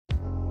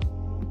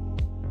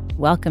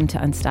Welcome to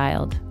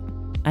Unstyled.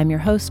 I'm your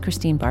host,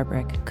 Christine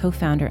Barbrick,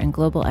 co-founder and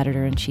global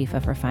editor-in-chief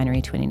of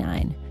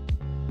Refinery29.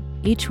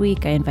 Each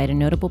week, I invite a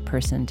notable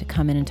person to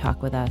come in and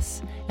talk with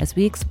us as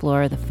we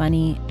explore the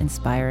funny,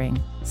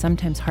 inspiring,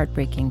 sometimes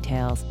heartbreaking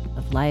tales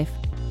of life,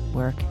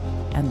 work,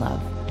 and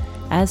love,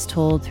 as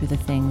told through the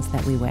things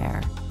that we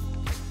wear.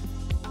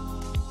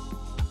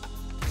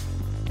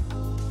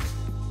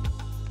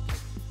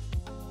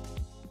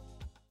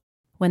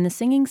 When the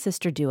singing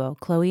sister duo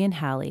Chloe and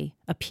Halle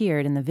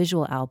appeared in the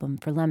visual album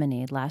for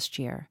Lemonade last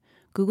year,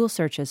 Google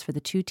searches for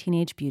the two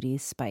teenage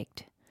beauties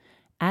spiked,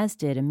 as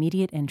did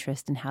immediate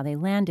interest in how they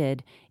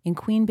landed in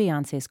Queen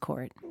Beyoncé's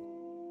court.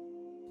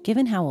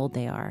 Given how old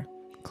they are,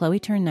 Chloe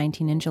turned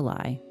 19 in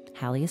July,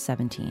 Halle is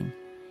 17.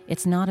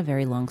 It's not a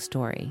very long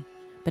story,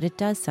 but it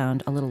does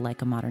sound a little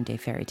like a modern-day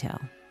fairy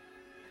tale.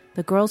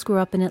 The girls grew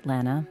up in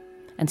Atlanta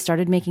and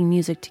started making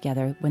music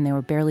together when they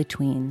were barely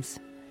tweens.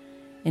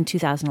 In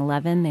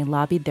 2011, they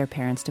lobbied their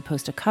parents to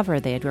post a cover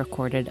they had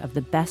recorded of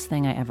The Best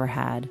Thing I Ever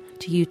Had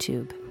to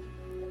YouTube.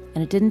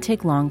 And it didn't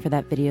take long for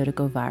that video to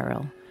go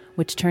viral,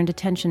 which turned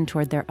attention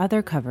toward their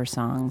other cover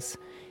songs,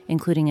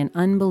 including an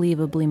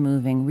unbelievably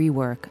moving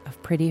rework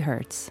of Pretty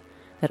Hurts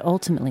that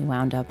ultimately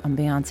wound up on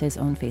Beyoncé's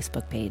own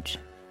Facebook page.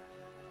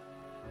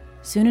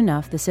 Soon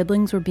enough, the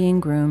siblings were being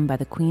groomed by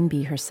the Queen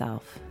Bee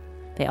herself.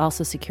 They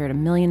also secured a $1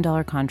 million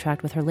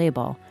contract with her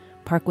label,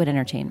 Parkwood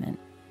Entertainment.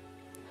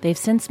 They've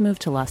since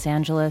moved to Los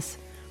Angeles,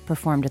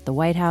 performed at the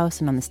White House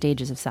and on the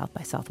stages of South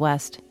by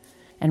Southwest,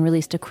 and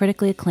released a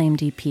critically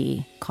acclaimed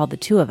EP called The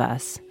Two of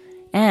Us,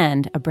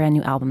 and a brand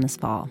new album this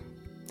fall.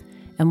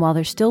 And while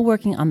they're still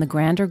working on the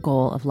grander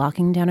goal of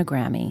locking down a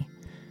Grammy,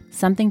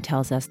 something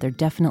tells us they're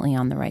definitely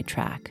on the right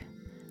track,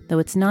 though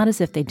it's not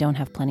as if they don't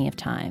have plenty of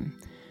time.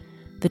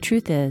 The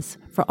truth is,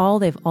 for all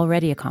they've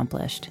already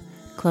accomplished,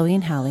 Chloe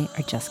and Halle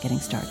are just getting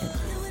started.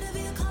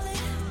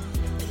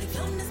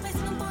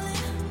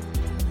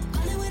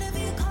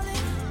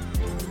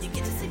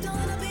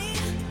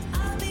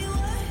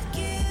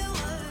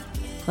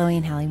 Chloe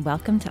and Halle,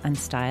 welcome to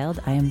Unstyled.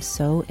 I am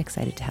so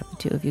excited to have the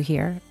two of you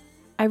here.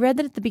 I read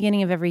that at the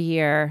beginning of every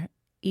year,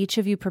 each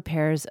of you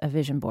prepares a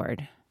vision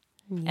board.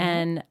 Yeah.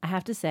 And I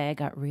have to say, I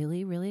got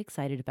really, really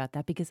excited about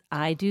that because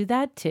I do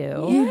that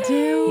too. You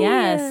do?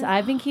 Yes.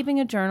 I've been keeping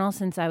a journal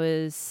since I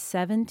was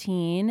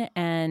 17,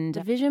 and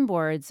vision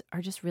boards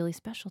are just really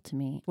special to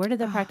me. Where did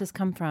that practice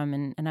come from?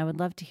 And I would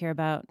love to hear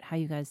about how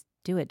you guys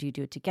do it. Do you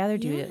do it together?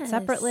 Do you do it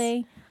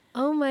separately?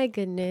 Oh my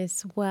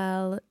goodness.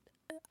 Well,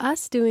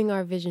 us doing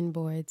our vision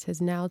boards has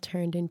now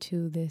turned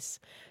into this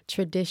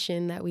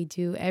tradition that we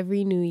do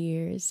every New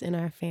Year's in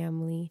our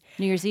family.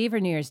 New Year's Eve or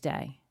New Year's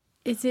Day?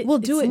 We'll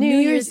do it New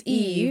Year's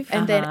Eve,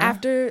 and then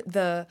after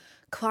the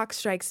clock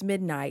strikes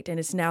midnight, and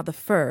it's now the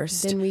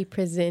 1st. Then we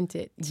present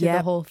it to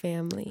the whole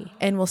family.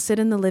 And we'll sit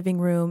in the living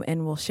room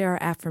and we'll share our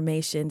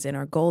affirmations and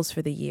our goals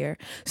for the year.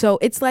 So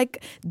it's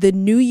like the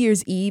New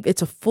Year's Eve.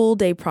 It's a full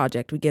day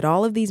project. We get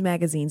all of these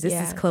magazines. This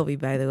is Chloe,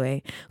 by the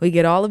way. We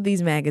get all of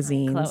these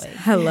magazines. Chloe.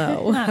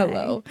 Hello.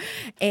 Hello.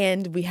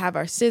 And we have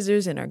our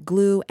scissors and our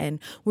glue, and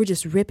we're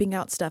just ripping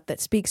out stuff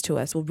that speaks to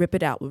us. We'll rip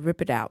it out. We'll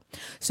rip it out.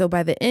 So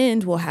by the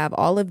end, we'll have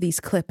all of these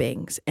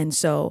clippings. And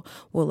so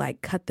we'll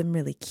like cut them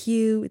really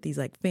cute with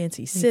these like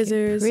fancy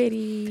scissors.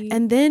 Pretty.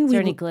 And then Is there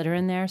any glitter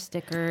in there?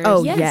 Stickers?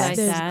 Oh, yes. Like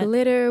There's that.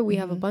 glitter. We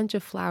have a bunch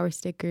of flower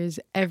stickers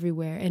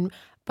everywhere. And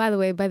by the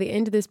way, by the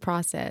end of this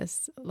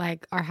process,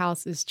 like our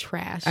house is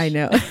trash. I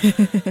know.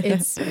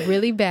 It's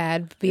really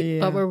bad,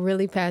 but we're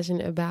really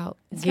passionate about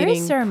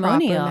getting proper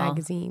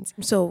magazines.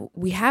 So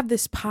we have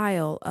this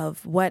pile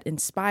of what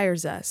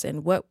inspires us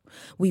and what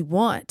we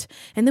want.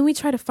 And then we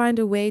try to find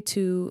a way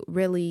to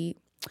really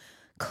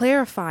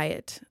clarify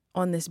it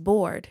on this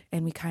board.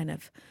 And we kind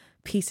of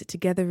piece it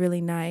together really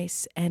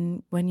nice.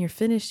 And when you're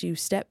finished, you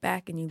step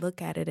back and you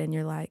look at it and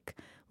you're like,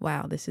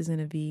 wow, this is going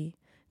to be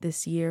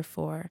this year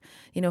for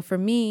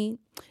me,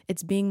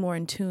 it's being more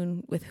in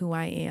tune with who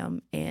I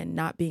am and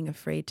not being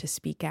afraid to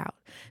speak out,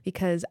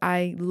 because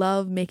I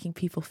love making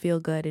people feel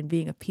good and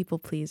being a people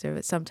pleaser,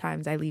 but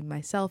sometimes I leave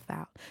myself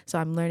out. So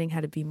I'm learning how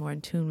to be more in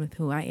tune with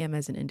who I am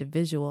as an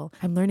individual.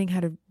 I'm learning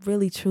how to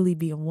really, truly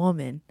be a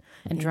woman.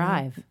 And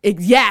drive.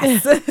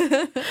 Yes.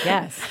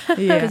 Yes.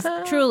 Because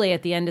truly,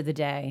 at the end of the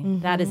day,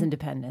 that is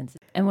independence.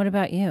 And what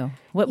about you?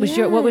 What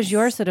was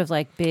your sort of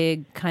like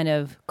big kind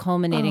of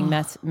culminating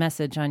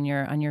message on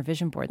your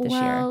vision board this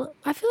year? Well,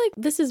 I feel like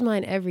this is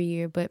mine every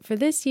year, but for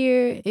this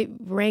year, it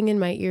rang in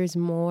my ears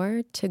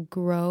more to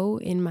grow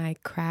in my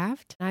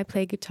craft. I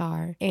play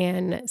guitar,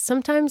 and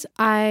sometimes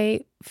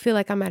I feel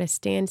like I'm at a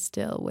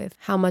standstill with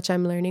how much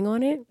I'm learning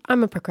on it.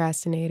 I'm a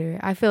procrastinator.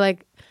 I feel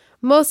like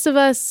most of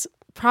us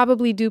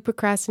probably do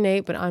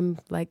procrastinate, but I'm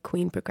like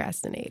queen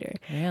procrastinator.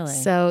 Really?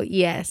 So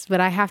yes,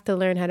 but I have to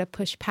learn how to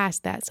push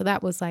past that. So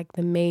that was like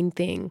the main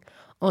thing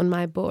on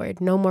my board.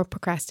 No more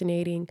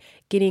procrastinating,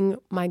 getting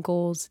my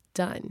goals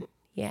done.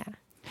 Yeah.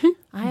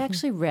 I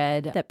actually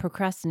read that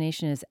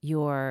procrastination is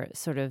your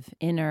sort of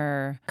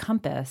inner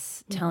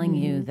compass telling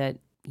you that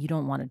you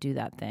don't want to do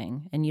that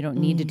thing and you don't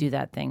need to do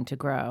that thing to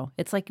grow.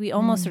 It's like we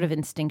almost sort of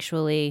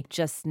instinctually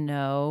just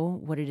know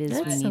what it is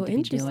That's we so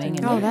need to be doing interesting.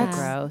 and Oh, make it that's-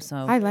 grow. So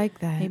I like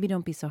that. maybe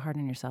don't be so hard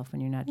on yourself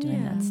when you're not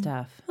doing that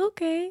stuff.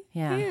 Okay.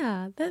 Yeah.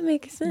 Yeah, that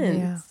makes sense.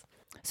 Yeah.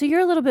 So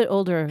you're a little bit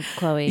older,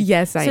 Chloe.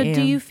 Yes, I so am.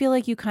 do you feel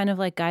like you kind of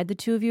like guide the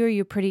two of you, or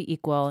you're pretty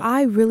equal?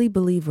 I really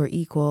believe we're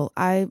equal.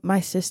 My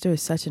sister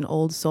is such an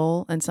old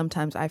soul, and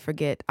sometimes I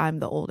forget I'm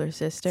the older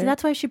sister. So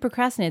that's why she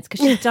procrastinates,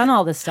 because she's done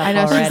all this stuff I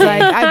know already. she's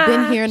like, I've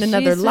been here in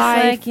another She's just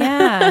life. like,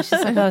 yeah. She's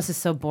like, oh, this is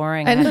so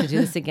boring. I have to do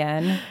this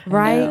again. I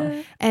Right?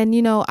 know. And,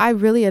 I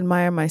really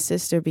admire my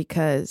sister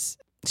because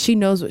she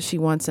knows what she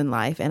wants in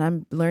life. And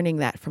I'm learning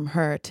that from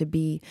her, to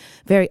be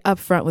very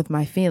upfront with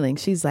my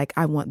feelings. She's like,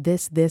 I want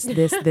this, this,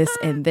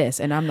 and this.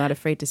 And I'm not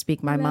afraid to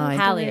speak my mind.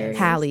 Hallie is.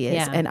 Hallie is.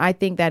 Yeah. And I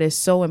think that is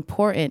so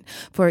important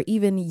for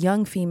even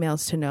young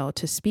females to know,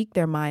 to speak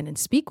their mind and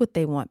speak what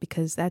they want,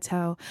 because that's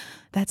how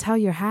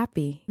you're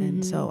happy.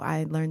 And so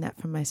I learned that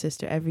from my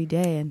sister every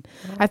day. And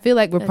I feel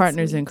like we're That's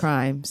partners in sweet.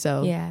 crime.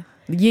 So Yeah.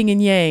 yin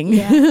and yang.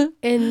 Yeah.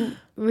 And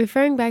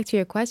referring back to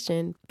your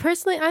question,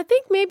 personally, I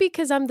think maybe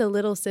because I'm the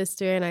little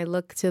sister and I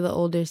look to the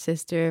older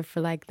sister for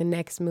like the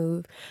next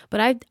move. But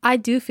I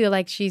do feel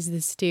like she's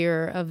the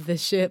steerer of the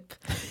ship.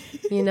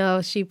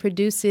 She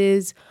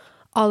produces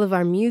all of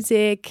our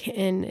music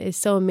and is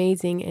so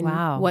amazing in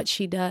Wow. what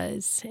she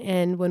does.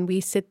 And when we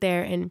sit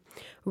there and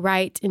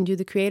write and do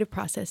the creative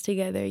process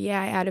together,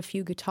 I add a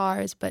few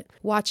guitars, but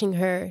watching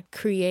her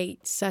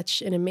create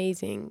such an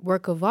amazing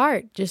work of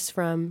art just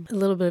from a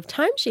little bit of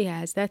time she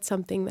has, that's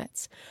something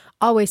that's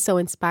always so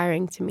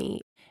inspiring to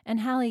me. And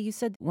Hallie, you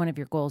said one of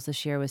your goals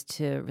this year was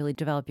to really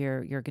develop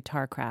your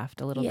guitar craft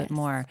a little bit Yes.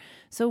 more.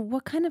 So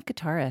what kind of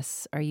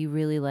guitarists are you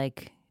really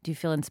like, do you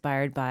feel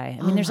inspired by?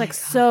 I mean, Oh there's my like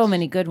so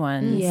many good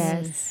ones.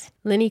 Yes.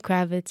 Lenny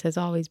Kravitz has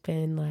always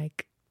been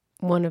like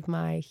one of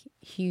my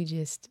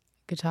hugest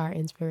guitar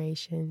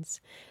inspirations,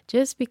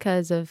 just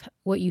because of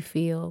what you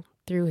feel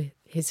through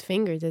his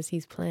fingers as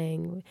he's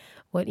playing,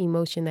 what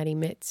emotion that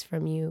emits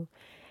from you.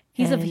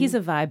 He's And- a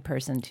vibe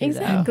person too,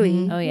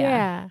 Exactly. though. Oh,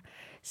 yeah.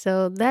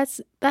 So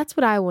that's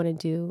what I want to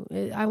do.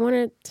 I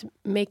want to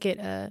make it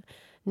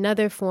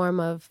another form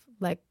of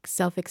like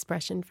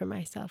self-expression for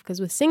myself.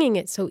 Because with singing,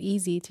 it's so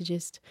easy to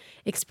just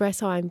express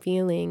how I'm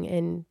feeling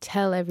and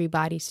tell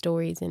everybody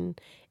stories in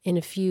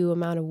a few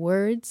amount of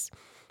words.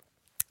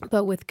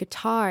 But with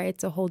guitar,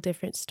 it's a whole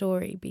different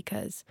story,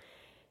 because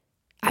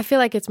I feel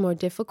like it's more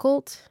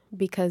difficult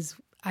because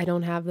I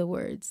don't have the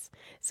words.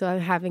 So I'm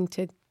having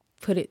to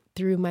put it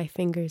through my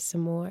fingers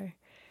some more.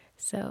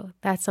 So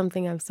that's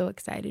something I'm so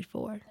excited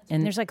for.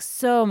 And there's like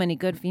so many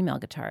good female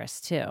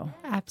guitarists too.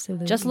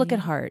 Absolutely. Just look at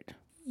Heart.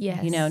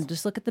 Yes.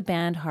 Just look at the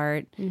band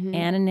Heart,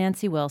 Ann and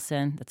Nancy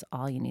Wilson. That's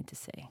all you need to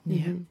see.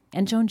 Yeah.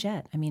 And Joan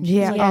Jett. I mean,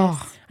 Yeah. she's like,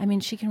 Oh. I mean,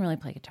 she can really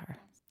play guitar.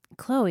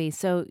 Chloe,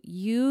 so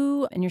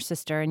you and your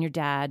sister and your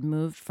dad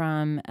moved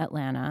from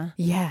Atlanta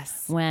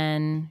Yes.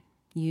 when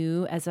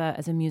you, as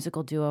a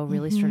musical duo,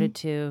 really started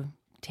to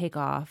take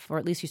off, or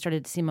at least you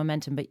started to see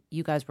momentum, but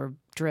you guys were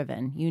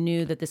driven. You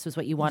knew that this was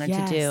what you wanted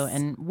to do. Yes.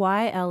 And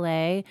why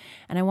LA?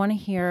 And I want to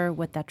hear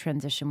what that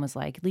transition was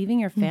like. Leaving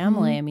your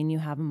family. I mean, you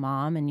have a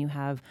mom and you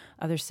have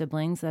other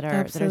siblings that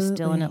are still in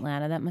Absolutely.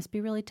 Atlanta. That must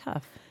be really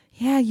tough.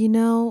 Yeah,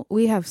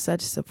 we have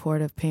such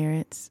supportive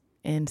parents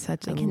and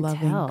such a can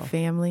loving tell.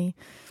 family.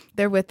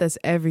 They're with us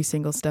every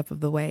single step of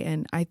the way.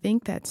 And I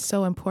think that's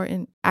so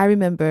important. I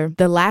remember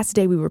the last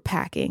day we were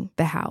packing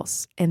the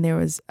house, and there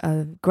was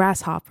a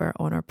grasshopper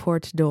on our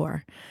porch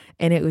door.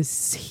 And it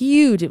was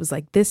huge. It was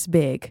like this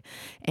big.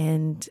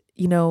 And,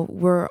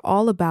 we're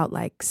all about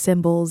like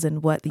symbols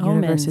and what the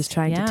universe is Omens,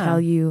 trying yeah. to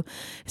tell you.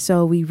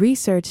 So we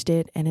researched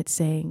it, and it's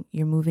saying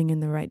you're moving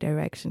in the right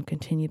direction.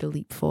 Continue to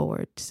leap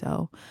forward.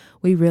 So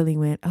we really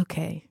went,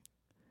 okay.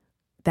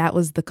 That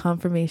was the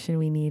confirmation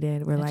we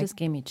needed. We're It like, just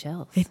gave me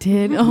chills. it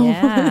did. Oh.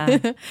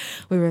 Yeah.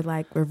 We were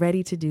like, we're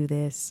ready to do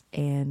this.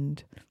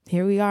 And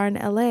here we are in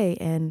LA.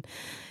 And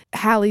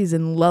Hallie's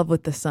in love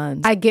with the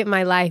sun. I get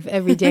my life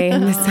every day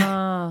in the sun.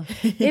 Oh.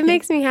 It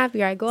makes me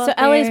happy. I go So out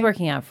there. LA's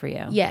working out for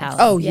you. Yes. Hallie.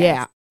 oh, Yes.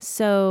 yeah.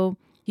 So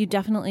you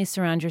definitely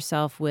surround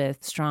yourself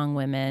with strong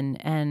women,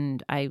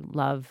 and I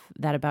love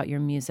that about your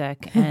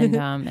music. And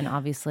and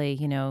obviously,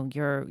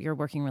 your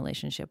working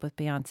relationship with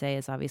Beyonce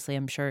is obviously,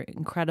 I'm sure,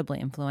 incredibly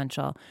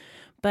influential.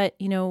 But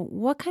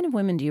what kind of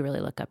women do you really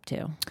look up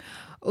to?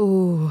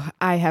 Ooh,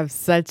 I have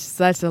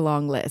such a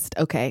long list.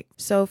 Okay.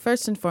 So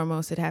first and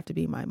foremost, it'd have to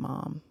be my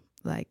mom.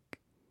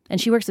 And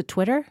she works at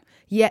Twitter.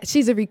 Yeah,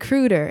 she's a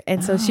recruiter.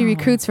 And so she Oh.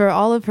 recruits for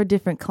all of her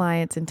different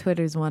clients, and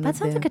Twitter's one That of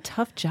them. sounds like a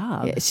tough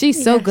job. Yeah,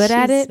 she's so good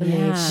at she's it. amazing.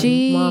 Yeah.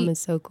 She Mom is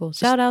so cool.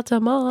 Shout out to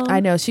mom. I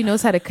know she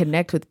knows how to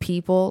connect with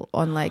people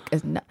on like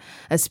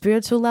a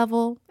spiritual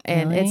level,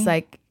 and Really? it's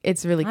like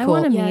it's really cool. I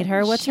want to meet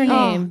her. What's her she-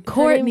 name?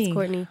 Her name's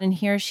Courtney. And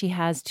here she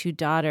has two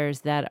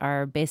daughters that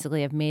are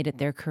basically have made it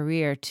their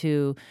career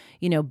to,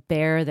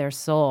 bare their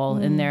soul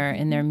in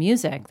their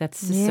music.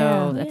 That's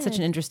Yeah. that's such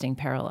an interesting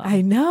parallel.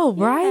 I know,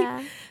 right?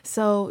 Yeah.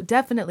 So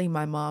definitely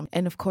my mom,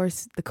 and of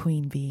course the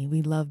Queen Bee.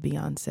 We love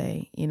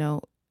Beyonce.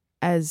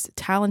 as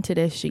talented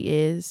as she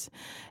is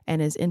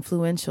and as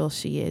influential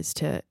she is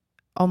to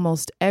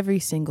almost every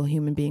single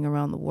human being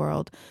around the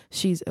world,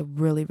 she's a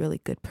really,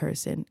 really good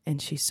person.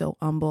 And she's so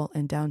humble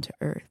and down to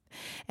earth.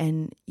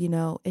 And, you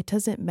know, it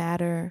doesn't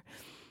matter.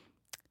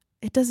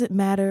 It doesn't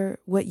matter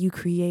what you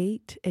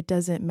create. It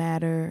doesn't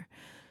matter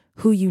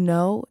who you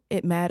know.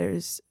 It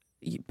matters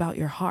about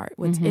your heart,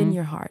 what's in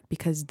your heart,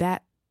 because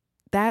that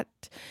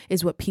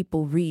is what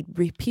people read.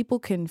 People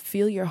can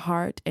feel your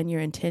heart and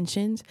your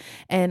intentions.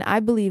 And I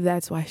believe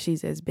that's why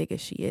she's as big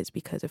as she is,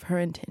 because of her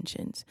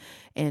intentions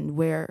and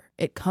where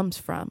it comes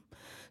from.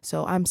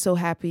 So I'm so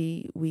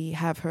happy we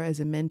have her as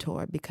a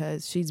mentor,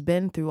 because she's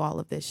been through all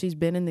of this. She's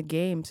been in the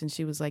game since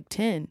she was like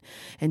 10,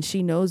 and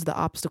she knows the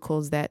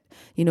obstacles that,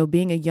 you know,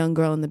 being a young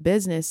girl in the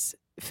business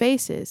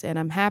faces. And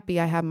I'm happy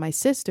I have my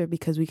sister,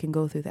 because we can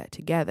go through that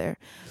together.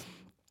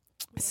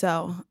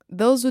 So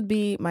those would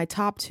be my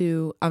top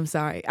two. I'm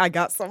sorry, I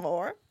got some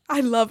more. I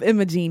love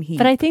Imogene Heap.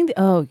 But I think,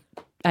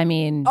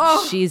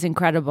 she's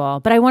incredible.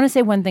 But I want to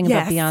say one thing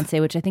about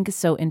Beyonce, which I think is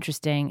so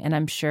interesting. And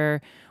I'm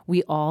sure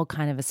we all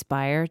kind of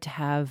aspire to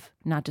have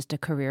not just a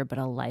career, but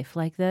a life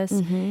like this,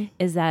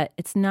 is that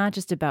it's not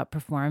just about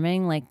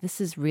performing. Like, this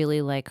is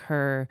really like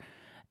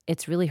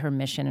it's really her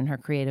mission and her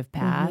creative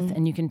path.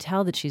 And you can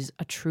tell that she's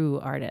a true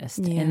artist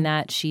and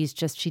that she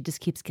just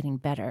keeps getting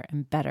better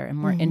and better and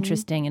more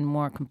interesting and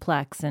more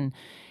complex. And,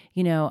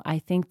 you know, I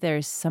think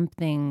there's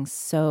something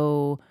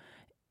so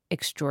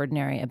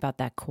extraordinary about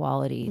that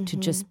quality to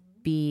just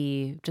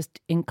be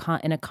in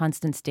a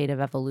constant state of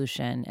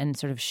evolution and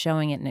sort of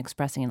showing it and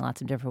expressing it in lots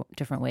of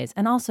different ways.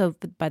 And also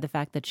by the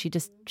fact that she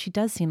does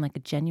seem like a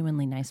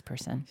genuinely nice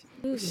person.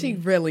 She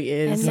really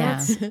is.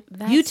 And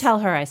you tell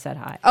her I said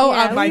hi. Oh,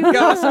 yeah, my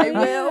gosh, I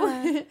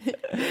will.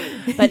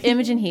 But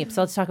Imogene Heap,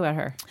 so let's talk about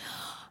her.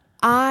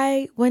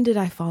 When did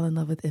I fall in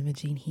love with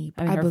Imogene Heap?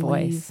 I mean, her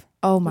voice.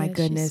 Oh my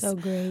goodness. She's so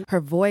great.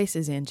 Her voice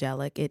is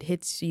angelic. It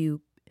hits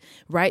you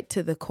right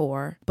to the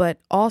core, but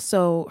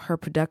also her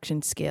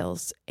production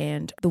skills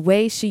and the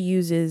way she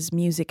uses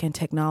music and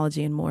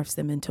technology and morphs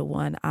them into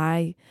one.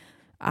 I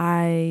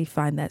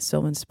find that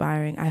so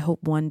inspiring. I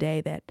hope one day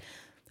that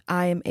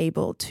I am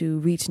able to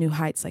reach new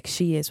heights like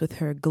she is with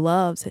her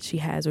gloves that she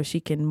has, where she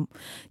can,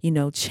 you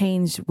know,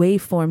 change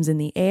waveforms in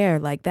the air.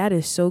 Like, that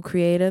is so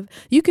creative.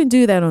 You can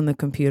do that on the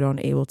computer on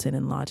Ableton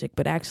and Logic,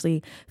 but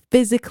actually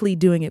physically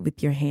doing it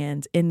with your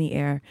hands in the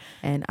air.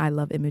 And I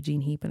love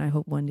Imogene Heap, and I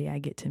hope one day I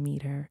get to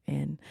meet her.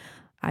 And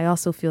I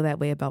also feel that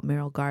way about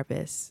Meryl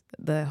Garbus,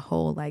 the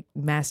whole like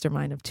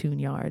mastermind of Tune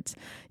Yards.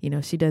 You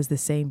know, she does the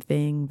same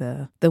thing.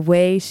 The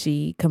way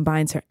she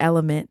combines her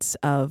elements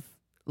of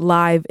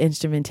live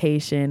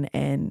instrumentation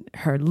and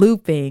her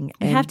looping.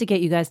 We have to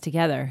get you guys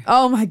together.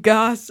 Oh my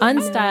gosh.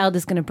 Unstyled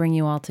is going to bring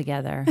you all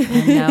together.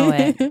 I know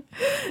it.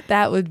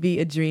 That would be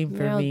a dream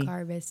for me.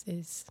 Meryl Garbus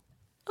is...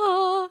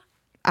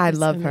 I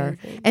love her.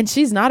 And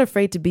she's not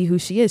afraid to be who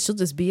she is. She'll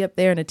just be up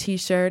there in a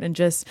t-shirt and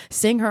just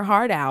sing her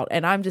heart out.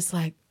 And I'm just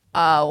like,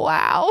 oh,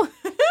 wow.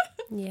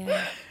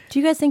 Yeah. Do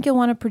you guys think you'll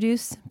want to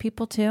produce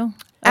people too?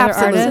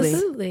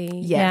 Absolutely.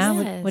 Yes.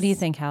 Yeah. What do you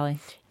think, Hallie?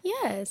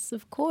 Yes,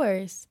 of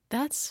course.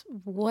 That's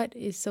what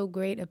is so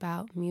great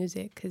about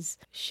music, because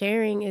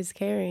sharing is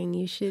caring.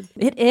 You should...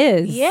 It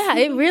is. Yeah,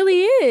 it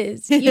really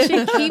is. You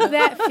should keep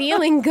that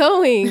feeling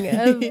going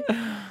of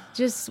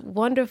just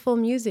wonderful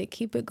music.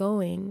 Keep it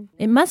going.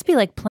 It must be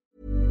like...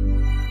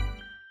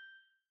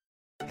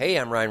 Hey,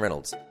 I'm Ryan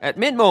Reynolds. At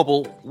Mint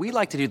Mobile, we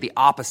like to do the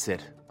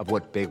opposite of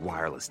what Big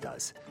Wireless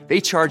does.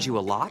 They charge you a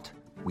lot.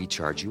 We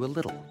charge you a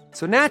little.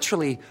 So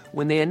naturally,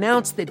 when they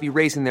announced they'd be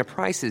raising their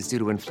prices due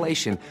to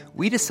inflation,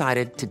 we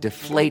decided to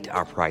deflate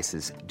our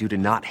prices due to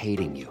not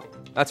hating you.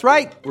 That's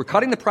right. We're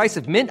cutting the price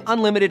of Mint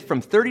Unlimited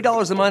from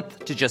 $30 a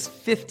month to just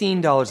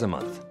 $15 a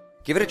month.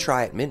 Give it a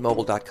try at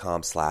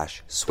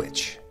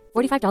mintmobile.com/switch.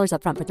 $45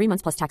 up front for 3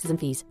 months plus taxes and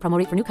fees. Promo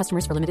rate for new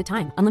customers for limited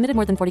time. Unlimited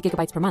more than 40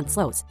 gigabytes per month.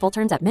 Slows full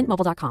terms at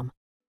mintmobile.com.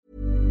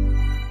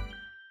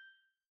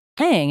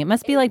 It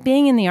must be like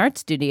being in the art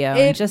studio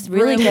and just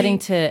really getting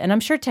to, and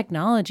I'm sure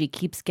technology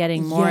keeps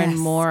getting more and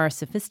more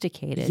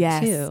sophisticated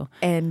too.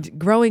 And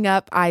growing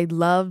up, I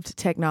loved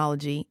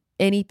technology,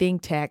 anything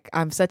tech.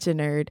 I'm such a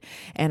nerd,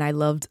 and I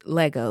loved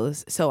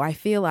Legos. So I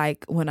feel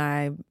like when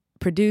I'm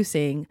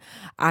producing,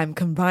 I'm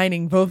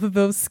combining both of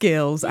those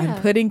skills. Yeah.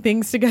 I'm putting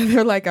things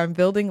together like I'm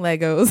building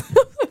Legos.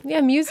 Yeah,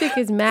 music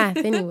is math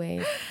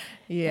anyway.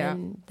 Yeah.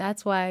 And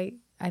that's why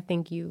I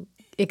think you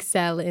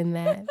excel in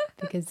that,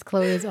 because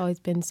Chloe has always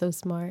been so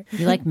smart.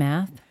 You like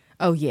math?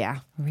 Oh, yeah.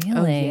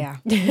 Really? Oh, yeah.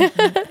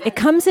 It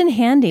comes in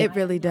handy. It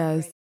really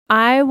does.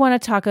 I want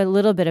to talk a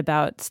little bit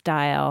about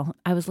style.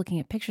 I was looking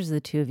at pictures of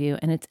the two of you,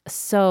 and it's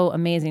so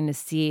amazing to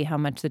see how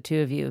much the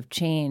two of you have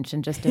changed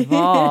and just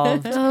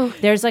evolved.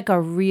 There's like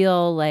a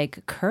real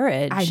like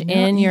courage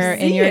in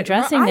your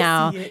dressing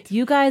now.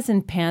 You guys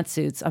in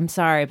pantsuits. I'm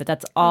sorry, but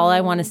that's all I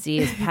want to see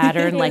is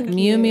pattern like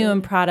Miu Miu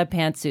and Prada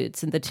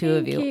pantsuits, and the two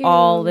of you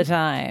all the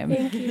time.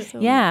 Thank you so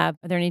much.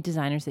 Are there any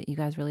designers that you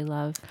guys really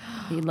love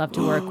that you love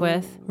to work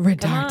with?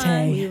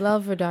 Rodarte. We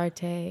love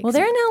Rodarte. Well,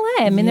 they're in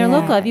LA. I mean, they're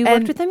local. Have you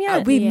worked with them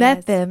yet? We've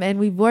met them and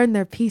we've worn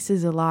their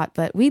pieces a lot,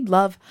 but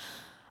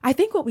I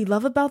think what we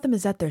love about them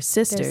is that they're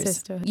sisters.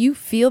 sisterhood. You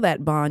feel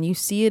that bond. You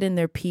see it in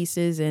their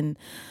pieces and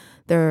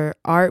their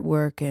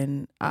artwork,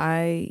 and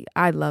I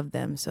love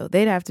them. So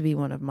they'd have to be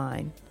one of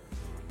mine.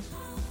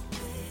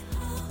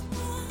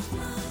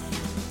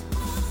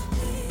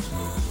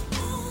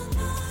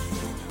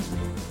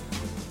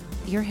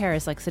 Your hair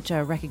is like such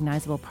a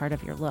recognizable part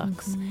of your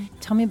looks.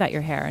 Tell me about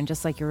your hair and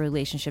just like your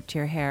relationship to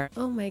your hair.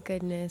 Oh my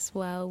goodness.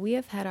 Well, we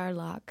have had our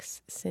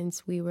locks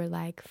since we were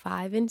like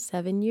 5 and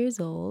 7 years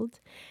old,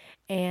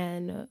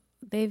 and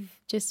they've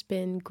just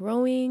been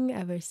growing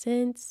ever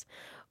since.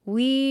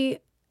 We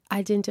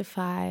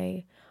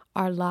identify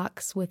our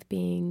locks with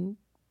being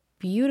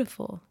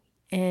beautiful,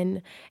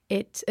 and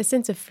it's a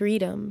sense of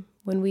freedom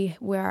when we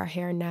wear our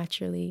hair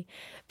naturally,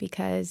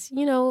 because,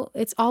 you know,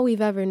 it's all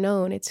we've ever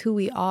known. It's who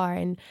we are,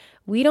 and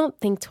we don't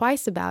think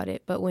twice about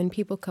it. But when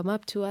people come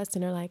up to us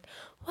and are like,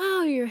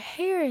 wow, your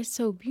hair is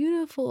so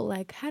beautiful.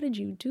 Like, how did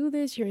you do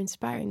this? You're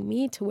inspiring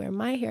me to wear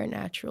my hair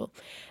natural.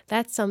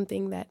 That's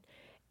something that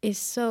is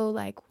so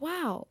like,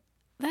 wow,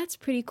 that's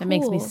pretty cool. That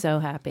makes me so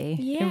happy.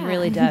 Yeah. It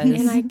really does.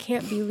 And I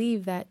can't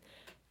believe that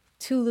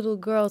 2 little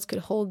girls could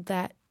hold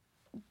that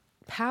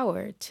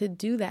power to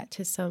do that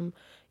to some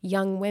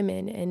young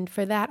women. And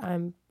for that,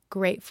 I'm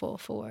grateful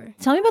for.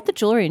 Tell me about the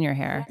jewelry in your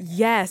hair.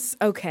 Yes.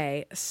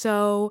 Okay.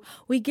 So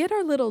we get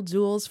our little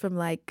jewels from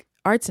like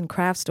arts and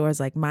craft stores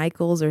like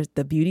Michael's or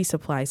the beauty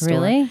supply store.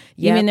 Really? You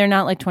Yep. mean they're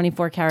not like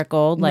 24 karat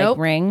gold, like Nope.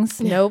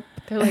 rings? Nope.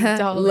 They're like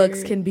dollar.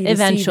 Looks can be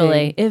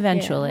Eventually. deceiving.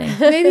 Eventually.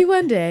 Maybe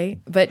one day.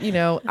 But, you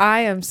know,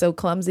 I am so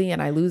clumsy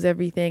and I lose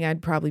everything.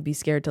 I'd probably be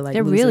scared to like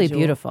They're lose a really jewel.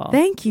 beautiful.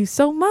 Thank you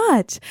so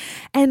much.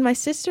 And my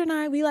sister and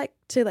I, we like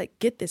to like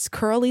get this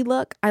curly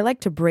look. I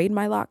like to braid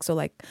my locks. So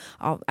like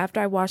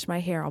after I wash my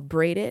hair, I'll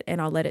braid it and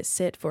I'll let it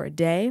sit for a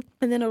day.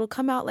 And then it'll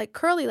come out like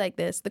curly like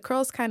this. The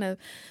curls kind of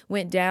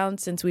went down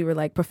since we were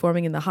like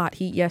performing in the hot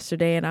heat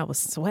yesterday and I was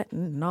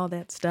sweating and all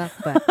that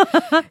stuff.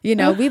 But, you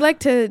know, we like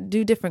to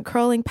do different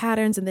curling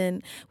patterns. And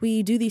then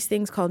we do these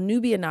things called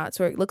Nubia knots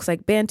where it looks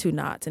like Bantu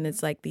knots. And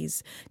it's like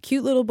these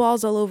cute little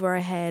balls all over our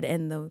head.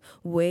 And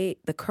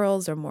the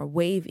curls are more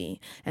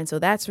wavy. And so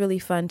that's really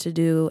fun to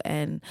do.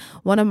 And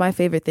one of my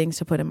favorite things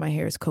to put in my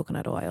hair is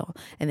coconut oil.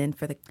 And then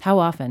for the How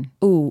often?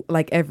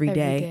 like every day.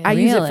 day. I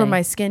use it for Really?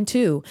 my skin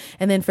too.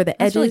 And then for the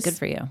That's edges. really good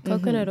for you.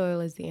 Coconut oil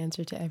is the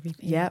answer to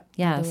everything. Yep. by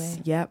the Yes.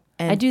 way. Yep.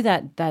 And I do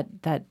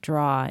that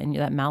draw and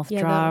that mouth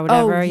Yeah, draw or the-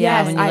 whatever. Oh, Yeah,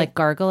 yes, when you like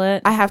gargle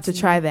it. I have to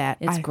try that.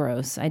 It's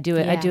gross. I do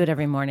it. I Yeah. do it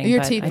every morning. Your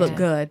but teeth I look do-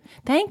 good.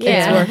 Thank you.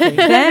 Yeah. It's working.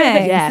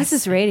 Thanks. Yes. This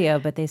is radio,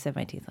 but they said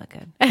my teeth look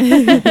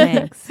good.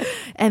 Thanks.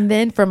 And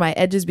then for my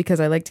edges, because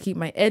I like to keep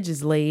my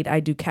edges laid, I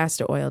do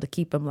castor oil to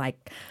keep them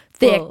like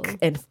thick Full.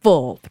 and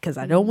full because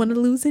I don't want to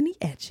lose any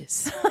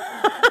edges.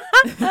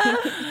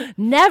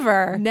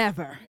 Never.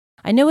 Never.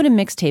 I know what a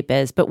mixtape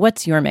is, but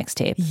what's your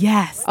mixtape?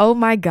 Yes. Oh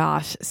my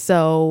gosh.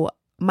 So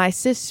my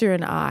sister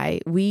and I,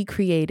 we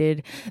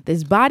created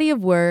this body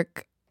of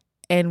work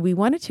and we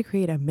wanted to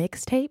create a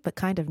mixtape, but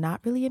kind of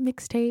not really a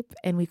mixtape.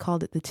 And we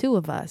called it The Two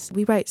of Us.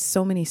 We write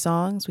so many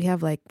songs. We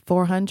have like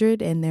 400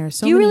 and there are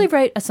so Do you many. really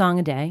write a song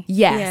a day?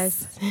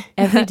 Yes.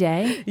 Every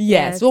day?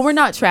 Yes. Well, we're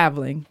not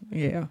traveling.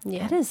 Yeah.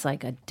 Yeah. That is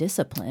like a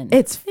discipline.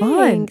 It's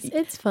fun. Thanks.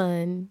 It's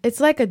fun. It's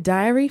like a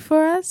diary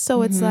for us.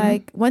 So it's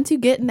like once you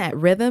get in that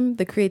rhythm,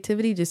 the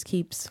creativity just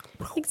keeps.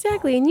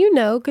 Exactly. And you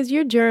know, because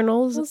your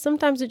journals,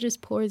 sometimes it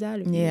just pours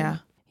out of you. Yeah.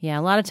 Yeah,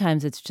 a lot of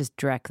times it's just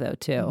direct though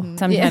too.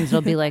 Sometimes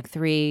it'll be like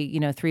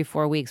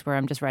 3-4 weeks where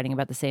I'm just writing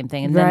about the same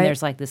thing, and then Right.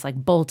 there's like this like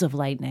bolt of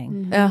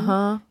lightning. Uh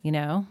huh. You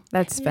know.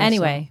 That's special.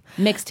 Anyway,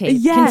 mixtape.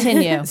 Yeah.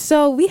 Continue.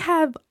 So we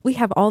have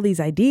all these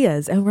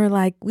ideas and we're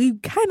like, we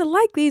kind of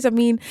like these. I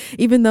mean,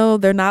 even though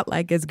they're not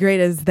like as great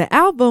as the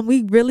album,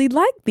 we really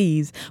like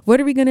these. What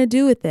are we going to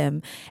do with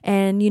them?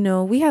 And, you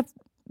know, we have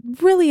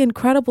really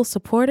incredible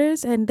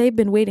supporters and they've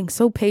been waiting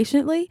so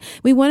patiently.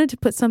 We wanted to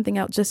put something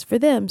out just for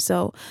them.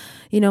 So,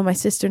 you know, my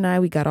sister and I,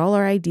 we got all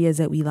our ideas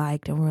that we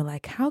liked and we're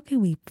like, how can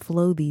we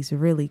flow these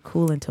really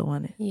cool into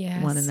one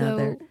another?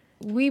 So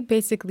we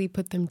basically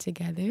put them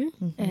together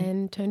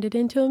and turned it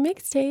into a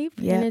mixtape.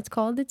 Yeah. And it's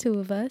called The Two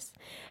of Us.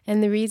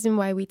 And the reason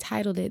why we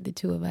titled it The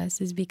Two of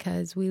Us is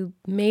because we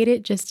made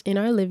it just in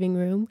our living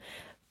room,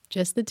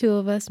 just the two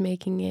of us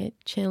making it,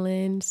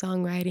 chilling,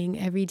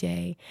 songwriting every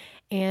day.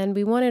 And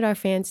we wanted our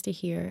fans to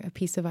hear a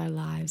piece of our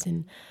lives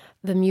and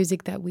the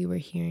music that we were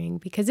hearing,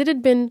 because it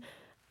had been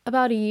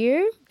about a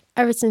year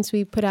ever since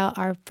we put out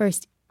our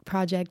first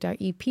project, our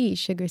EP,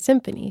 Sugar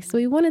Symphony. So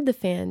we wanted the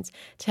fans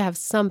to have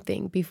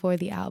something before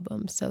the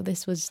album. So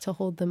this was to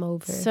hold them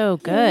over. So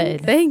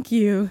good. Thank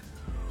you.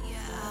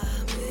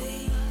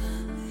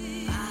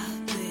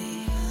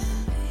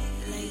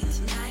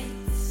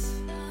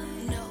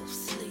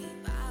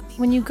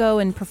 When you go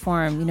and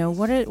perform, you know,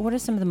 what are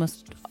some of the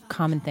most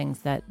common things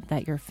that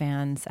your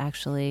fans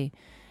actually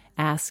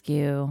ask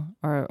you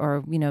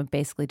or you know,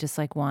 basically just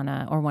like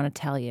wanna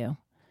tell you?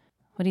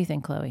 What do you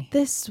think, Chloe?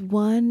 This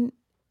one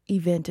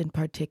event in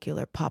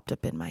particular popped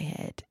up in my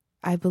head.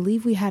 I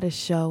believe we had a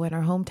show in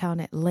our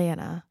hometown,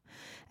 Atlanta,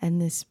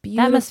 And this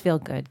beautiful... That must feel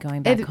good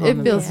going back home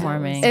and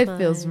performing. It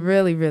feels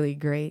really, really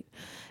great.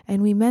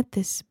 And we met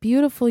this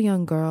beautiful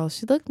young girl.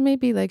 She looked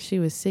maybe like she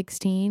was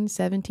 16,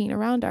 17,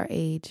 around our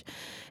age.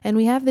 And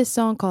we have this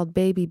song called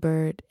Baby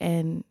Bird.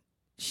 And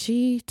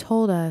she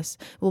told us,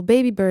 well,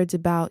 Baby Bird's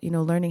about,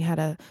 learning how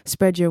to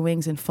spread your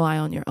wings and fly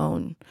on your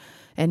own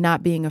and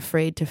not being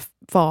afraid to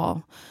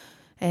fall.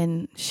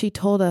 And she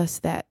told us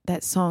that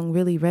that song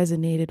really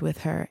resonated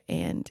with her.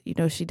 And,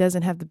 she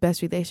doesn't have the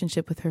best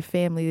relationship with her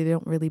family. They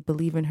don't really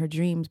believe in her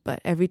dreams.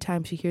 But every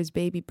time she hears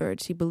Baby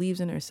Bird, she believes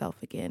in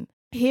herself again.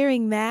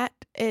 Hearing that,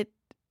 it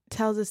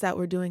tells us that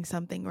we're doing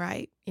something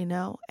right,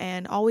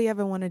 and all we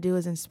ever want to do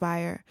is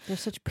inspire. There's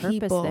such purpose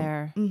people,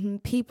 there.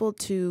 People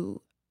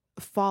to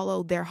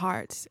follow their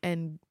hearts.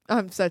 And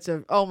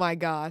oh my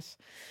gosh.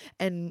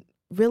 And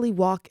really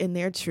walk in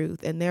their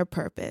truth and their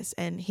purpose.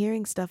 And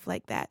hearing stuff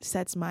like that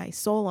sets my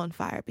soul on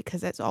fire because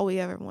that's all we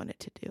ever wanted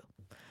to do.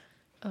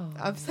 Oh,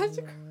 I'm such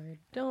a...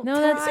 Don't No,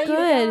 that's cry,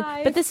 good. you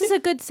guys. But this is a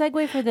good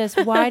segue for this.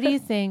 Why do you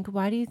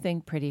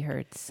think Pretty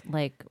Hurts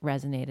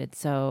resonated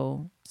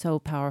so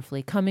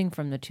powerfully coming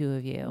from the two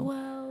of you?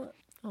 Well,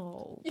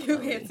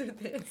 You answered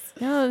this.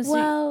 No,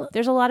 Well-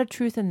 there's a lot of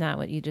truth in that,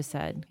 what you just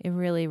said. It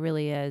really,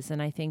 really is.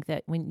 And I think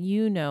that when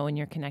when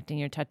you're connecting,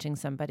 you're touching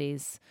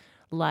somebody's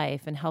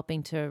life and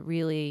helping to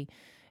really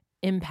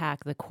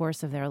impact the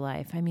course of their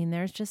life. I mean,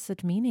 there's just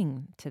such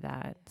meaning to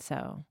that.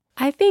 So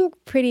I think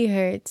Pretty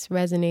Hurts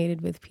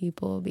resonated with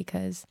people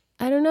because,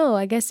 I don't know,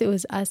 I guess it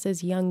was us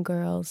as young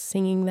girls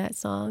singing that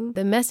song.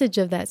 The message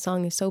of that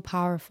song is so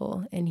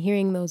powerful, and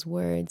hearing those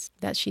words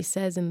that she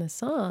says in the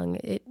song,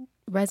 it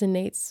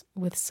resonates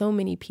with so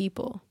many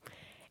people.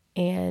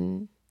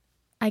 And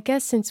I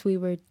guess since we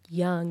were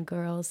young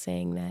girls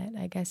saying that,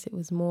 I guess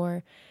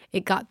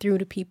it got through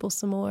to people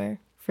some more.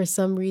 For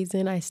some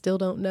reason, I still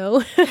don't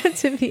know,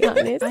 to be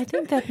honest. I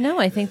think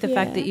the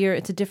fact that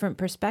it's a different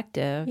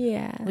perspective.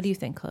 Yeah. What do you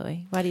think,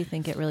 Chloe? Why do you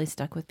think it really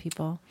stuck with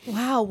people?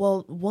 Wow.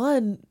 Well,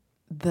 one,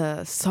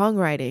 the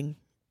songwriting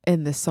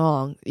in the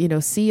song,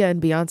 Sia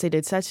and Beyonce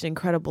did such an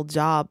incredible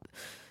job,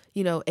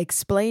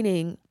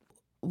 explaining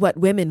what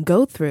women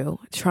go through,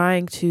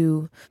 trying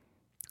to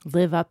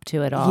Live up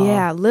to it all.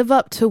 Yeah, live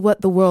up to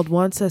what the world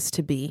wants us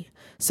to be.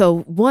 So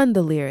one,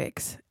 the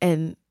lyrics,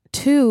 and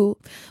two,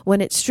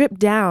 when it's stripped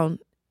down,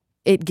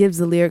 it gives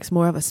the lyrics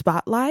more of a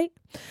spotlight.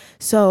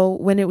 So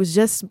when it was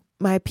just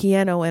my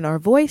piano and our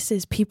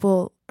voices,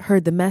 people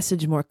heard the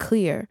message more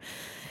clear.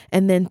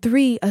 And then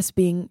three, us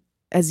being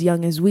as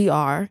young as we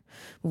were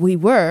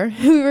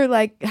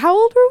like, how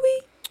old were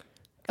we?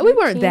 We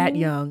weren't that 13?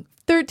 young.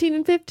 13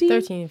 and 15?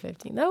 13 and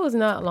 15. That was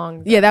not long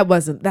ago. Yeah, that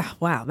wasn't that.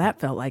 Wow, that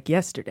felt like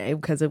yesterday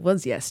because it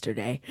was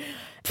yesterday.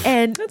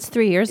 And That's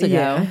 3 years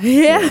ago.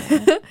 Yeah.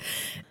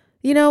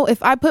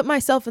 If I put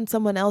myself in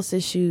someone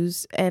else's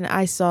shoes and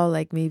I saw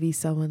maybe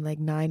someone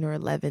 9 or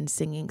 11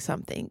 singing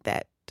something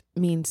that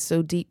means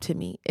so deep to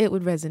me, it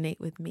would resonate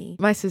with me.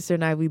 My sister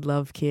and I, we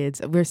love kids.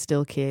 We're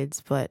still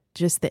kids, but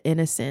just the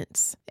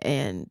innocence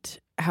and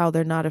how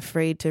they're not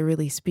afraid to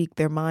really speak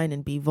their mind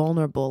and be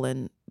vulnerable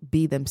and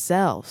be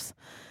themselves.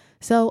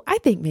 So I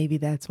think maybe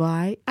that's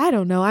why. I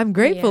don't know. I'm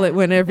grateful it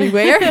went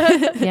everywhere.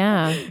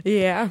 Yeah.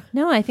 Yeah.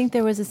 No, I think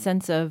there was a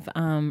sense of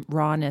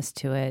rawness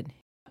to it.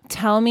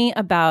 Tell me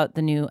about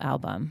the new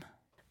album.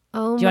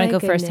 Oh, Do you want my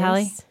to go first,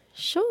 Hallie? goodness.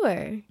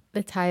 Sure.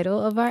 The title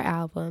of our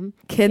album,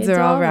 Kids Are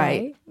All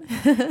Right.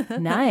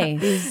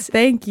 Nice.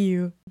 Thank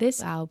you.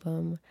 This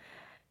album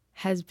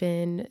has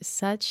been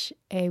such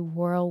a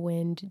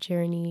whirlwind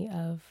journey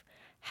of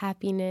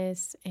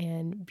happiness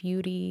and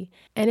beauty.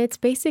 And it's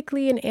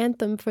basically an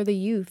anthem for the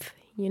youth,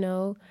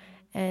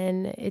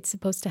 and it's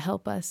supposed to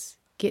help us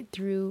get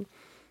through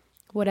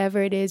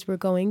whatever it is we're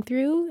going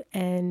through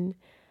and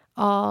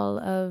all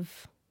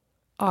of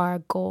our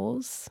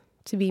goals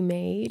to be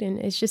made. And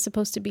it's just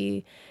supposed to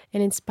be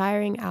an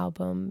inspiring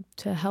album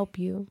to help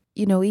you.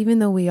 Even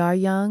though we are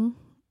young,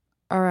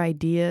 our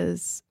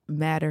ideas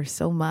matter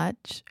so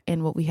much,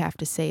 and what we have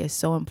to say is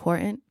so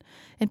important.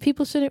 And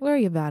people shouldn't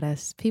worry about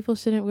us. People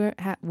shouldn't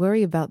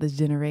worry about this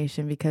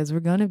generation because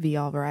we're going to be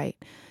all right.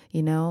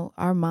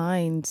 Our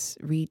minds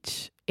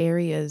reach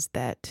areas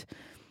that,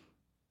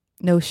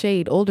 no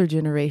shade, older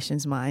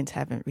generations' minds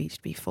haven't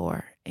reached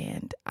before.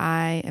 And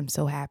I am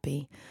so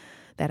happy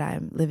that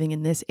I'm living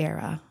in this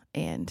era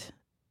and,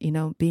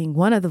 being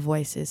one of the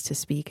voices to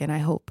speak. And I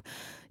hope,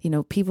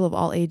 people of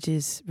all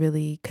ages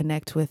really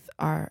connect with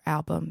our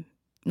album,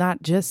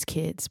 not just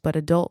kids, but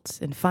adults,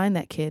 and find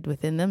that kid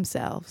within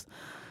themselves.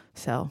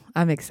 So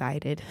I'm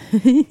excited.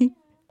 Do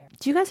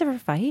you guys ever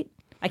fight?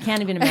 I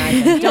can't even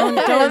imagine. Don't.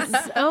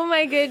 Oh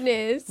my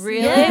goodness.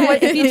 Really? Yes.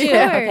 What if you do?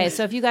 Sure. Okay,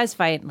 so if you guys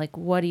fight,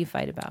 what do you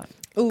fight about?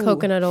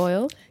 Coconut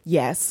oil.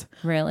 Yes.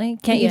 Really?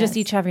 Can't you just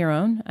Yes. each have your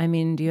own? I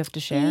mean, do you have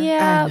to share?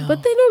 Yeah,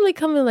 but they normally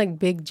come in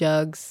big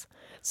jugs.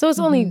 So it's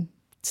only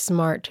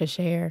smart to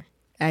share.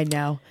 I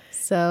know.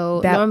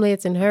 So normally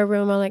it's in her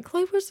room. I'm like,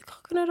 Chloe, where's the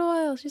coconut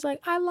oil? She's like,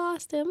 I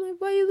lost it. I'm like,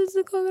 why you lose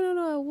the coconut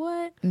oil?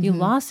 What? You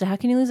lost it. How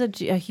can you lose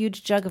a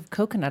huge jug of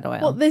coconut oil?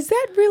 Well, is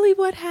that really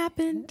what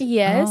happened?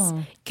 Yes,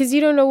 because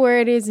you don't know where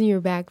it is in your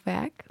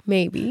backpack.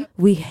 Maybe.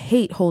 We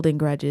hate holding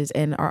grudges,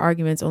 and our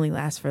arguments only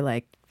last for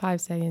like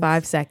 5 seconds.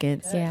 5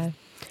 seconds. Yeah.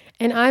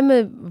 And I'm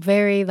a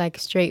very like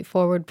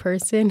straightforward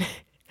person.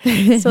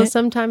 So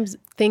sometimes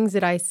things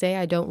that I say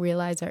I don't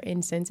realize are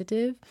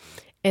insensitive.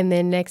 And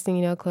then next thing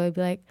you know, Chloe would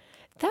be like,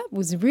 that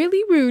was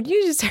really rude.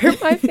 You just hurt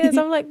my feelings.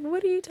 I'm like,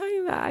 what are you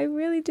talking about? I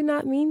really did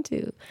not mean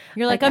to.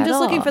 You're like I'm just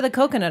looking for the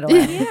coconut oil.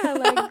 Yeah,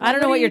 like I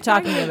don't know what you're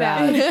talking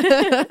about.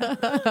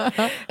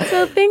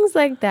 So things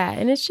like that.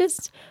 And it's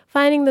just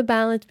finding the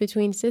balance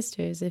between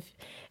sisters. If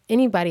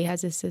anybody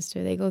has a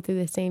sister, they go through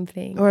the same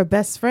thing. Or a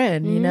best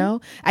friend, you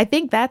know? I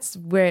think that's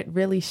where it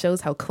really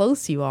shows how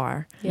close you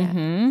are.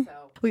 Yeah.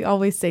 We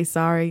always say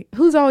sorry.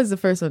 Who's always the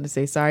first one to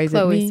say sorry? Is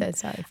Chloe it me? said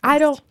sorry first. I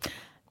don't,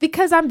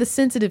 because I'm the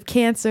sensitive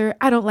Cancer,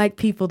 I don't like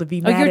people to be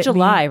mad You're at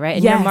July, me. right?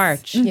 And Yes. you're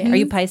March. Are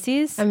you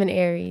Pisces? I'm an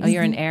Aries. Oh,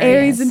 you're an Aries.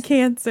 Aries and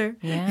Cancer.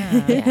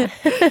 Yeah.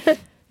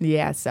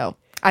 Yeah, so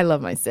I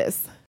love my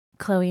sis.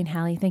 Chloe and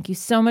Hallie, thank you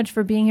so much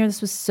for being here.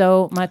 This was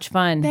so much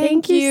fun.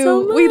 Thank you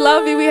so much. We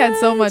love you. We had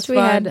so much We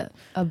fun. had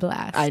a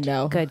blast. I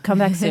know. Good. Come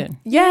back soon.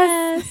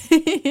 Yes.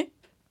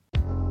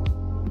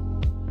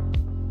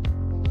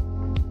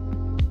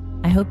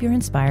 I hope you're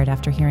inspired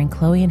after hearing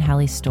Chloe and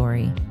Hallie's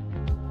story.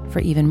 For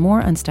even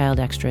more Unstyled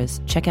extras,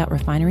 check out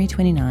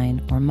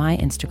Refinery29 or my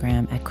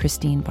Instagram at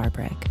Christine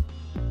Barbrick.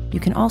 You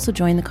can also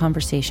join the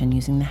conversation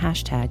using the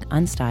hashtag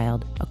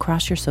Unstyled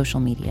across your social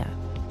media.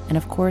 And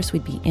of course,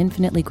 we'd be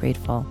infinitely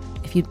grateful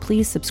if you'd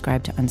please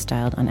subscribe to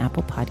Unstyled on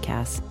Apple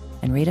Podcasts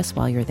and rate us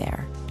while you're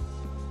there.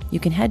 You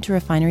can head to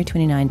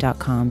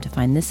Refinery29.com to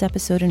find this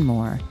episode and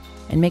more,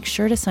 and make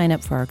sure to sign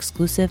up for our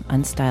exclusive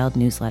Unstyled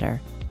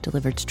newsletter,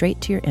 delivered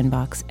straight to your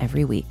inbox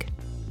every week.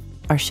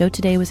 Our show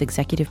today was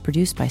executive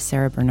produced by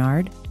Sarah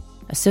Bernard,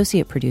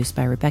 associate produced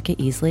by Rebecca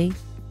Easley,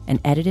 and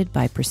edited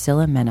by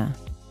Priscilla Mena.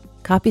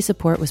 Copy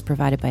support was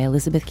provided by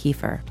Elizabeth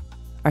Kiefer.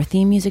 Our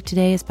theme music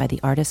today is by the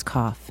artist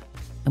Cough,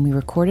 and we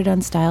recorded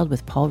Unstyled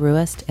with Paul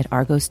Ruest at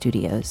Argo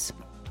Studios.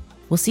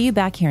 We'll see you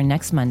back here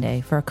next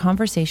Monday for a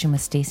conversation with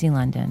Stacey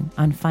London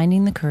on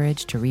finding the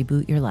courage to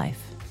reboot your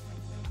life.